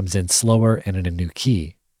beat comes in slower and in a new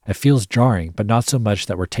key, it feels jarring, but not so much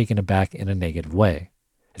that we're taken aback in a negative way.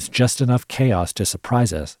 It's just enough chaos to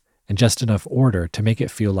surprise us, and just enough order to make it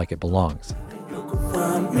feel like it belongs. You can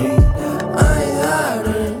find me, I ain't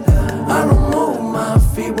hiding. I don't move my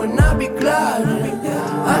feet when I be gliding.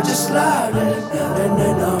 I just slide it, and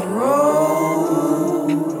then I roll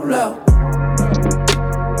out.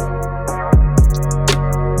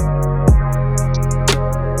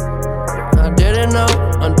 I didn't know,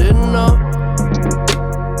 I didn't know.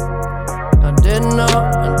 I didn't know,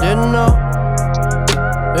 I didn't know.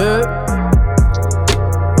 Yeah.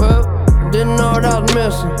 Didn't know what I was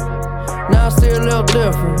missing. Now I see a little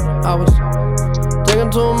different. I was taking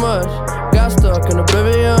too much. Got stuck in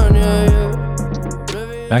oblivion,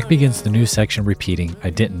 yeah. Mac begins the new section repeating,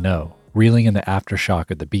 I didn't know, reeling in the aftershock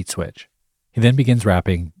of the beat switch. He then begins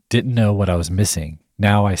rapping, didn't know what I was missing.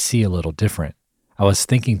 Now I see a little different. I was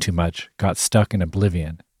thinking too much, got stuck in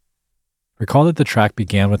oblivion. Recall that the track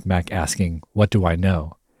began with Mac asking, what do I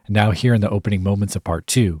know? And now here in the opening moments of part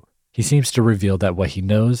 2, he seems to reveal that what he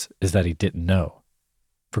knows is that he didn't know.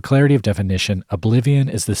 For clarity of definition, oblivion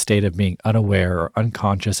is the state of being unaware or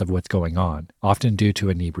unconscious of what's going on, often due to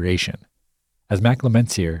inebriation. As Mac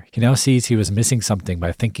laments here, he now sees he was missing something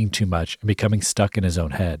by thinking too much and becoming stuck in his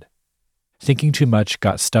own head. Thinking too much,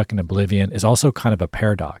 got stuck in oblivion is also kind of a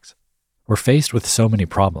paradox. We're faced with so many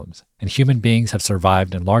problems, and human beings have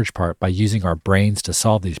survived in large part by using our brains to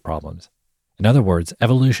solve these problems. In other words,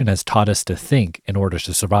 evolution has taught us to think in order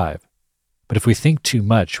to survive. But if we think too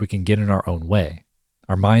much, we can get in our own way.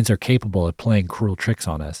 Our minds are capable of playing cruel tricks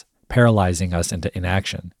on us, paralyzing us into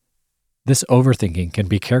inaction. This overthinking can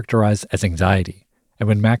be characterized as anxiety, and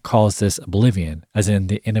when Mac calls this oblivion, as in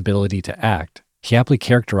the inability to act, he aptly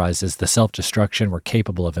characterizes the self-destruction we're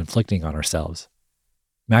capable of inflicting on ourselves.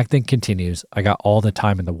 Mac then continues, I got all the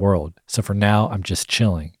time in the world, so for now I'm just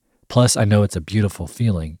chilling. Plus I know it's a beautiful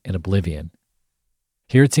feeling in oblivion.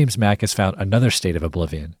 Here it seems Mac has found another state of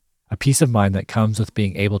oblivion, a peace of mind that comes with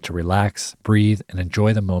being able to relax, breathe, and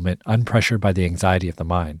enjoy the moment unpressured by the anxiety of the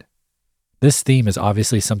mind. This theme is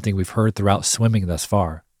obviously something we've heard throughout swimming thus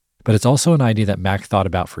far, but it's also an idea that Mac thought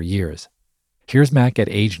about for years. Here's Mac at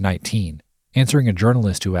age 19, answering a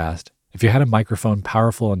journalist who asked, if you had a microphone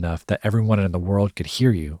powerful enough that everyone in the world could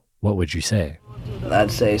hear you, what would you say?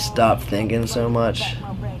 I'd say stop thinking so much.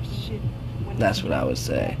 That's what I would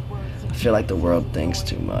say. I feel like the world thinks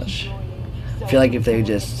too much. I feel like if they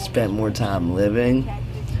just spent more time living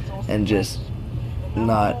and just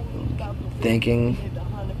not thinking.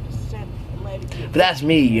 But that's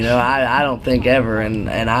me, you know, I don't think ever, and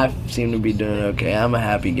I seem to be doing okay. I'm a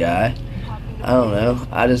happy guy. I don't know.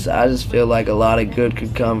 I just feel like a lot of good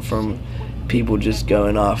could come from people just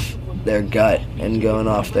going off their gut and going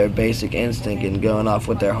off their basic instinct and going off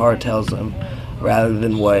what their heart tells them rather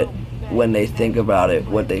than when they think about it,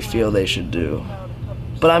 what they feel they should do.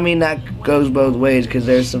 But I mean, that goes both ways because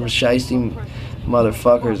there's some shiesty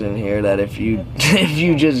motherfuckers in here that if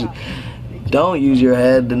you just don't use your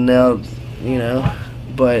head, then they'll, you know.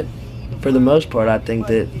 But for the most part, I think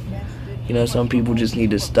that, you know, some people just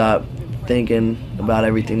need to stop thinking about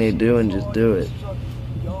everything they do and just do it.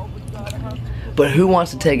 But who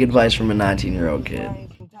wants to take advice from a 19-year-old kid?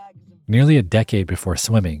 Nearly a decade before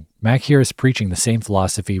swimming, Mac here is preaching the same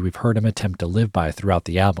philosophy we've heard him attempt to live by throughout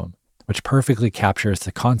the album, which perfectly captures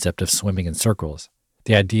the concept of swimming in circles,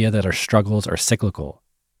 the idea that our struggles are cyclical,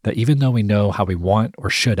 that even though we know how we want or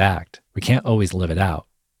should act, we can't always live it out.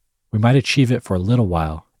 We might achieve it for a little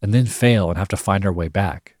while and then fail and have to find our way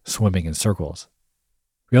back, swimming in circles.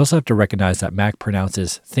 We also have to recognize that Mac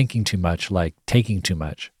pronounces thinking too much like taking too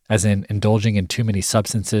much, as in indulging in too many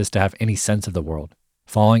substances to have any sense of the world,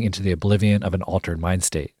 falling into the oblivion of an altered mind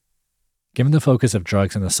state. Given the focus of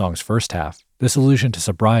drugs in the song's first half, this allusion to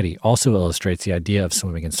sobriety also illustrates the idea of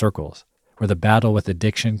swimming in circles, where the battle with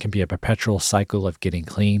addiction can be a perpetual cycle of getting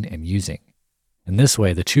clean and using. In this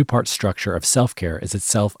way, the two-part structure of self-care is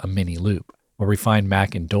itself a mini loop, where we find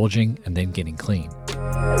Mac indulging and then getting clean.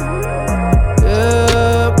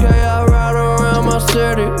 Yeah, okay, I ride around my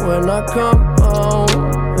city when I come home.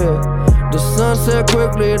 Yeah. The sunset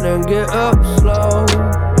quickly, then get up slow.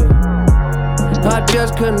 Yeah. I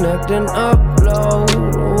just connect and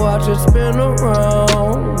upload. Watch it spin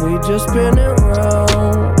around. We just spin it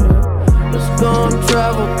round. Yeah. Let's go and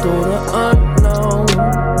travel through the unknown.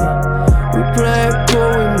 Yeah. We play it cool,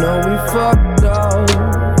 we know we fucked up.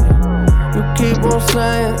 Yeah. You keep on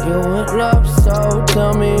saying you in love, so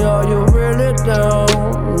tell me, are you really down?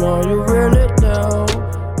 Are you really down?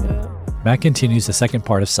 Yeah. Mac continues the second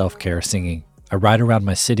part of self-care singing, I ride around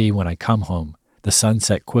my city when I come home. The sun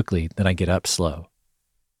set quickly, then I get up slow.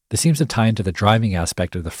 This seems to tie into the driving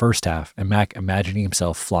aspect of the first half and Mac imagining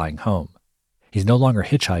himself flying home. He's no longer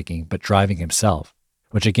hitchhiking, but driving himself,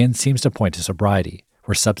 which again seems to point to sobriety,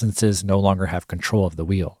 where substances no longer have control of the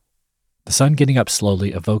wheel. The sun getting up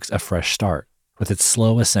slowly evokes a fresh start, with its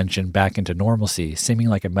slow ascension back into normalcy seeming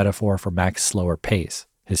like a metaphor for Mac's slower pace,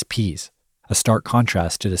 his peace, a stark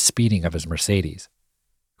contrast to the speeding of his Mercedes.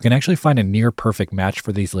 We can actually find a near-perfect match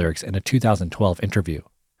for these lyrics in a 2012 interview,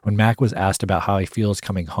 when Mac was asked about how he feels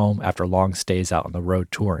coming home after long stays out on the road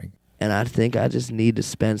touring. And I think I just need to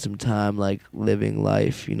spend some time, like, living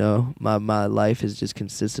life, you know? My life has just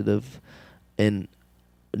consisted of in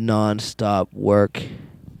non-stop work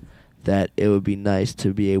that it would be nice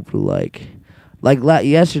to be able to, like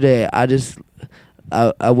yesterday, I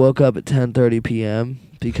woke up at 10:30 p.m.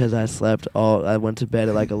 because I went to bed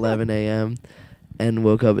at like 11 a.m. and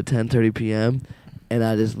woke up at 10:30 p.m. and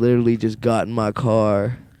I just literally just got in my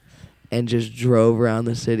car and just drove around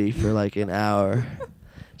the city for like an hour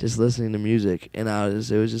just listening to music. And it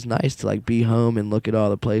was just nice to like be home and look at all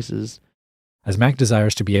the places. As Mac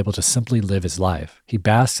desires to be able to simply live his life, he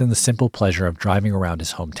basks in the simple pleasure of driving around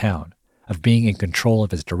his hometown, of being in control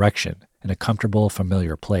of his direction in a comfortable,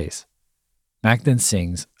 familiar place. Mac then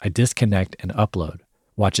sings, I disconnect and upload.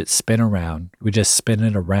 Watch it spin around. We just spin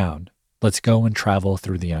it around. Let's go and travel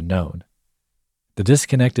through the unknown. The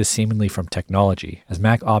disconnect is seemingly from technology, as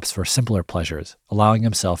Mac opts for simpler pleasures, allowing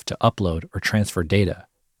himself to upload or transfer data,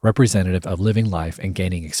 representative of living life and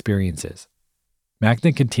gaining experiences. Mac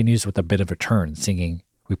then continues with a bit of a turn, singing,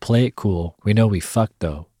 we play it cool, we know we fucked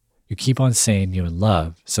though. You keep on saying you in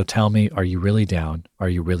love, so tell me, are you really down? Are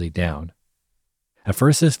you really down? At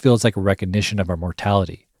first, this feels like a recognition of our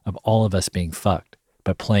mortality, of all of us being fucked,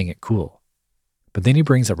 but playing it cool. But then he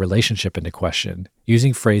brings a relationship into question,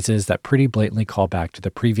 using phrases that pretty blatantly call back to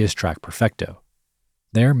the previous track Perfecto.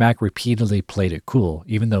 There, Mac repeatedly played it cool,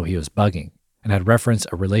 even though he was bugging, and had referenced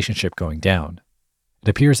a relationship going down. It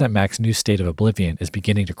appears that Mac's new state of oblivion is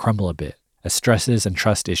beginning to crumble a bit, as stresses and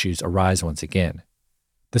trust issues arise once again.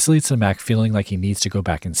 This leads to Mac feeling like he needs to go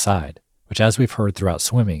back inside, which, as we've heard throughout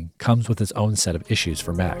Swimming, comes with its own set of issues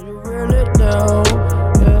for Mac. Let's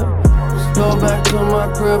go back to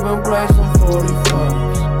my crib and play some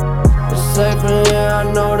 45s. It's safe in here, I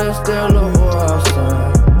know there's still a war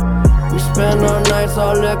outside. We spend our nights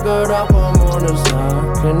all liquored up on morning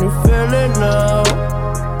side. Can you feel it now?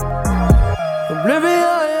 Oblivion,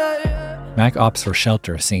 yeah. Mac opts for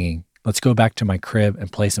shelter, singing, let's go back to my crib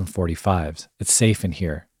and play some 45s. It's safe in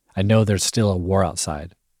here. I know there's still a war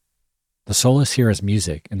outside. The solace here is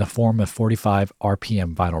music in the form of 45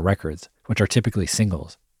 RPM vinyl records, which are typically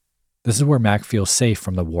singles. This is where Mac feels safe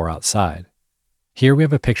from the war outside. Here we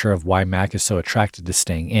have a picture of why Mac is so attracted to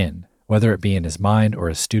staying in, whether it be in his mind or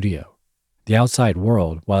his studio. The outside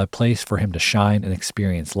world, while a place for him to shine and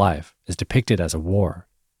experience life, is depicted as a war.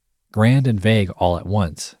 Grand and vague all at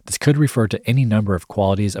once, this could refer to any number of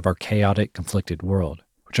qualities of our chaotic, conflicted world,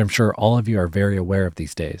 which I'm sure all of you are very aware of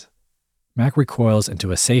these days. Mac recoils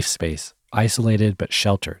into a safe space, isolated but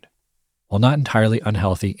sheltered. While not entirely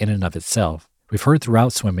unhealthy in and of itself, we've heard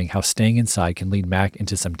throughout Swimming how staying inside can lead Mac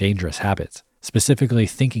into some dangerous habits, specifically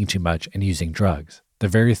thinking too much and using drugs, the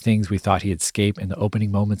very things we thought he'd escape in the opening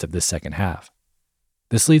moments of this second half.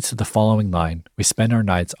 This leads to the following line, we spend our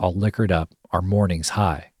nights all liquored up, our mornings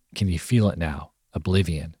high. Can you feel it now?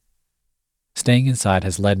 Oblivion. Staying inside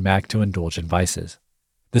has led Mac to indulge in vices.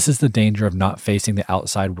 This is the danger of not facing the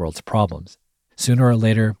outside world's problems. Sooner or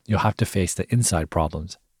later, you'll have to face the inside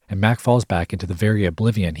problems, and Mac falls back into the very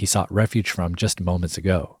oblivion he sought refuge from just moments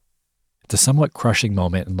ago. It's a somewhat crushing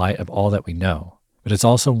moment in light of all that we know, but it's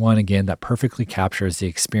also one again that perfectly captures the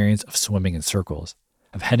experience of swimming in circles,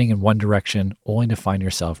 of heading in one direction only to find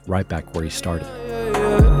yourself right back where you started.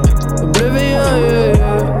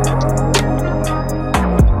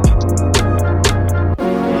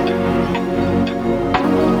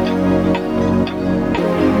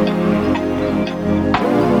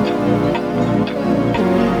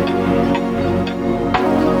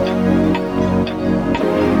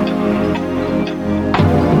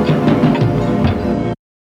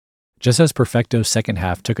 Just as Perfecto's second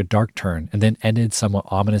half took a dark turn and then ended somewhat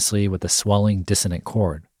ominously with a swelling, dissonant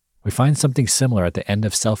chord, we find something similar at the end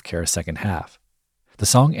of Self-Care's second half. The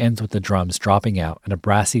song ends with the drums dropping out and a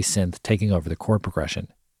brassy synth taking over the chord progression.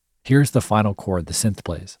 Here's the final chord the synth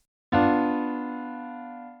plays.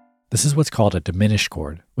 This is what's called a diminished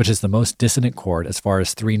chord, which is the most dissonant chord as far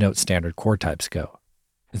as 3-note standard chord types go.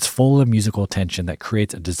 It's full of musical tension that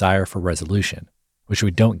creates a desire for resolution, which we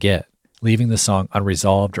don't get, leaving the song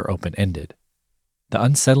unresolved or open-ended. The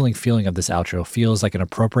unsettling feeling of this outro feels like an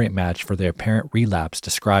appropriate match for the apparent relapse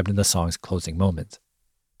described in the song's closing moments.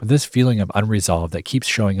 But this feeling of unresolved that keeps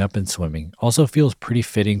showing up in Swimming also feels pretty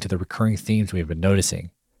fitting to the recurring themes we've been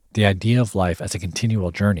noticing, the idea of life as a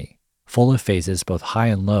continual journey, full of phases both high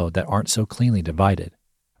and low that aren't so cleanly divided.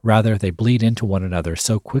 Rather, they bleed into one another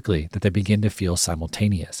so quickly that they begin to feel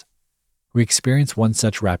simultaneous. We experience one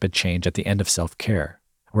such rapid change at the end of Self-Care,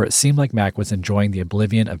 where it seemed like Mac was enjoying the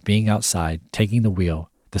oblivion of being outside, taking the wheel,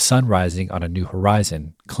 the sun rising on a new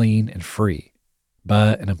horizon, clean and free.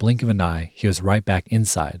 But in a blink of an eye, he was right back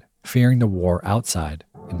inside, fearing the war outside,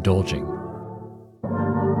 indulging.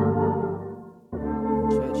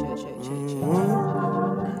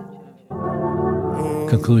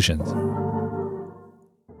 Conclusions.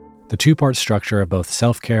 The two-part structure of both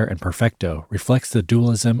Self-Care and Perfecto reflects the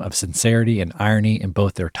dualism of sincerity and irony in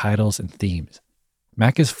both their titles and themes.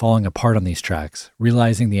 Mac is falling apart on these tracks,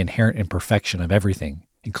 realizing the inherent imperfection of everything,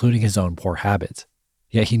 including his own poor habits.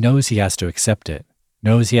 Yet he knows he has to accept it,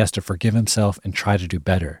 knows he has to forgive himself and try to do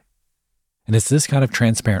better. And it's this kind of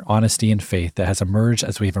transparent honesty and faith that has emerged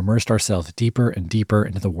as we've immersed ourselves deeper and deeper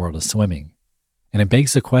into the world of swimming. And it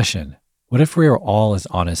begs the question, what if we are all as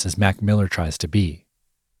honest as Mac Miller tries to be?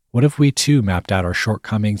 What if we too mapped out our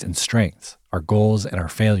shortcomings and strengths, our goals and our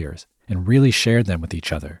failures, and really shared them with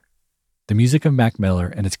each other? The music of Mac Miller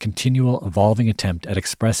and its continual evolving attempt at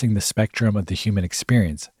expressing the spectrum of the human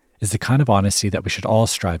experience is the kind of honesty that we should all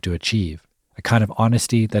strive to achieve, a kind of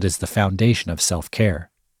honesty that is the foundation of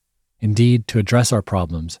self-care. Indeed, to address our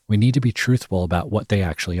problems, we need to be truthful about what they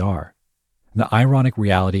actually are. And the ironic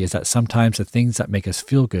reality is that sometimes the things that make us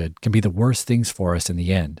feel good can be the worst things for us in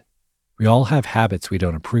the end. We all have habits we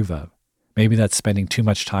don't approve of. Maybe that's spending too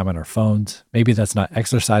much time on our phones, maybe that's not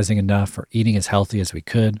exercising enough or eating as healthy as we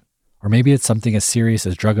could, or maybe it's something as serious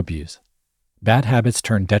as drug abuse. Bad habits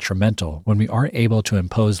turn detrimental when we aren't able to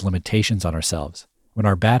impose limitations on ourselves, when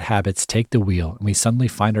our bad habits take the wheel and we suddenly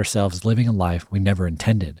find ourselves living a life we never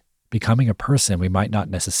intended, becoming a person we might not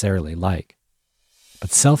necessarily like.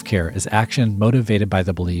 But self-care is action motivated by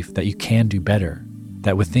the belief that you can do better,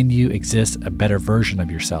 that within you exists a better version of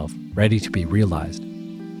yourself, ready to be realized.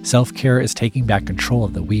 Self-care is taking back control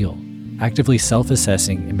of the wheel, actively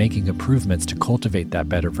self-assessing and making improvements to cultivate that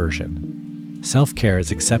better version. Self-care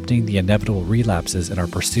is accepting the inevitable relapses in our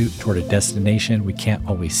pursuit toward a destination we can't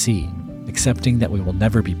always see, accepting that we will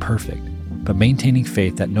never be perfect, but maintaining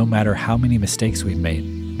faith that no matter how many mistakes we've made,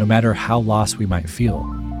 no matter how lost we might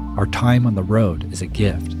feel, our time on the road is a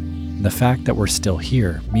gift. And the fact that we're still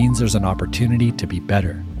here means there's an opportunity to be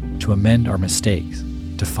better, to amend our mistakes,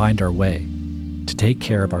 to find our way, to take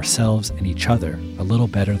care of ourselves and each other a little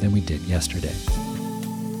better than we did yesterday.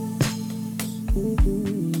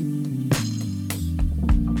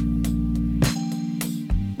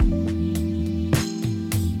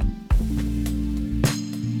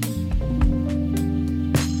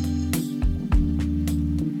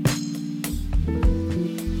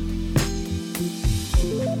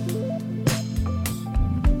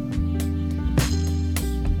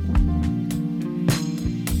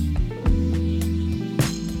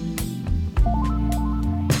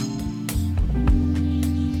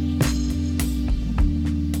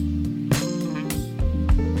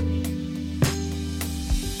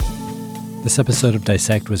 This episode of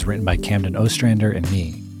Dissect was written by Camden Ostrander and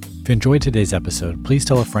me. If you enjoyed today's episode, please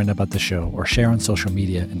tell a friend about the show or share on social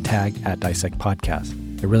media and tag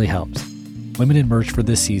 @DissectPodcast. It really helps. Limited merch for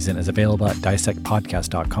this season is available at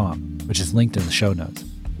dissectpodcast.com, which is linked in the show notes.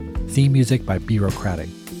 Theme music by Bureaucratic.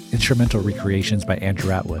 Instrumental recreations by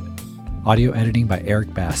Andrew Atwood. Audio editing by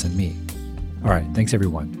Eric Bass and me. All right, thanks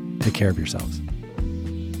everyone. Take care of yourselves.